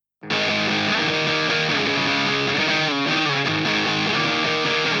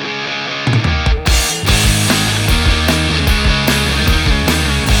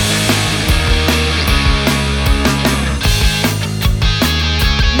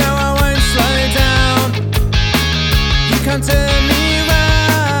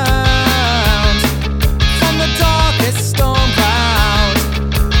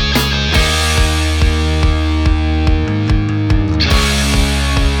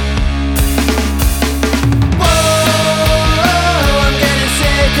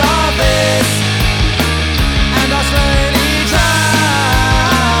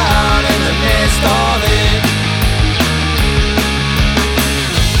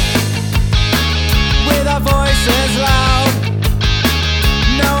as loud.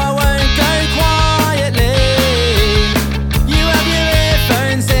 No, I won't go quietly. You have your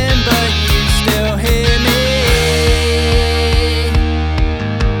earphones in, but you still hear me.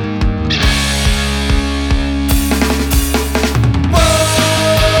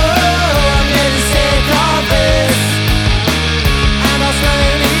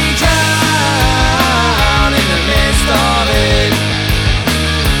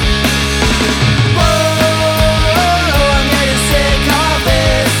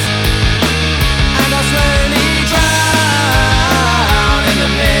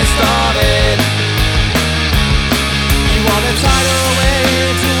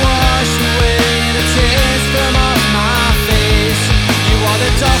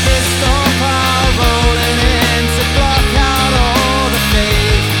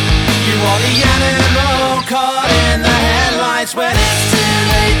 When it's too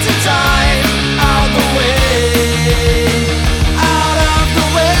late to dive out the way, out of the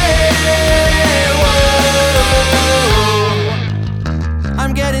way. Whoa,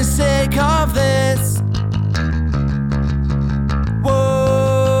 I'm getting sick of this.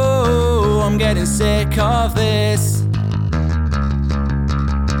 Whoa, I'm getting sick of this.